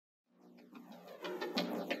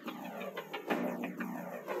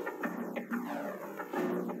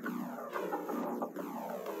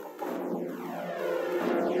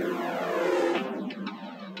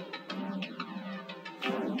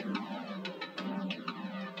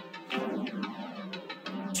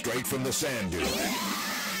straight from the sand dune.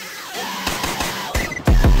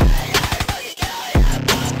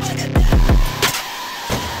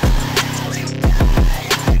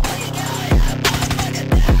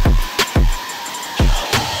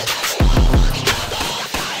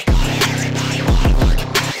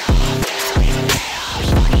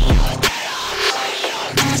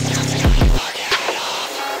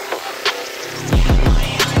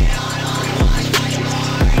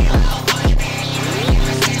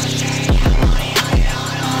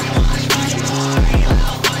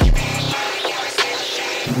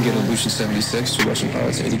 Get a Lucian 76, 2 Russian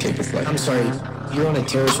pilots, 80K per flight. I'm sorry, you're on a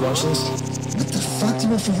terrorist watch list? What the fuck do you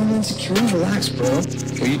want for Homeland Security? Relax, bro.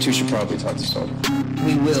 Well, you two should probably talk to Stone.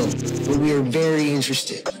 We will, but we are very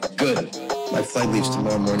interested. Good. My flight leaves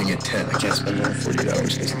tomorrow morning at 10. I can't spend more than 48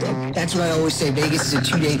 hours in this dump. That's what I always say. Vegas is a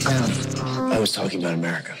 2-day town. I was talking about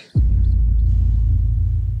America.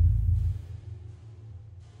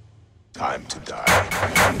 Time to die.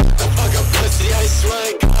 Fuck a pussy, I swear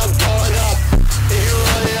to God, I'm blowing up. If you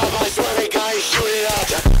run it up, I swear to God, you shoot it up.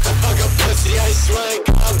 Fuck a pussy, I swear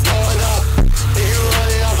to God, I'm blowing up. If you run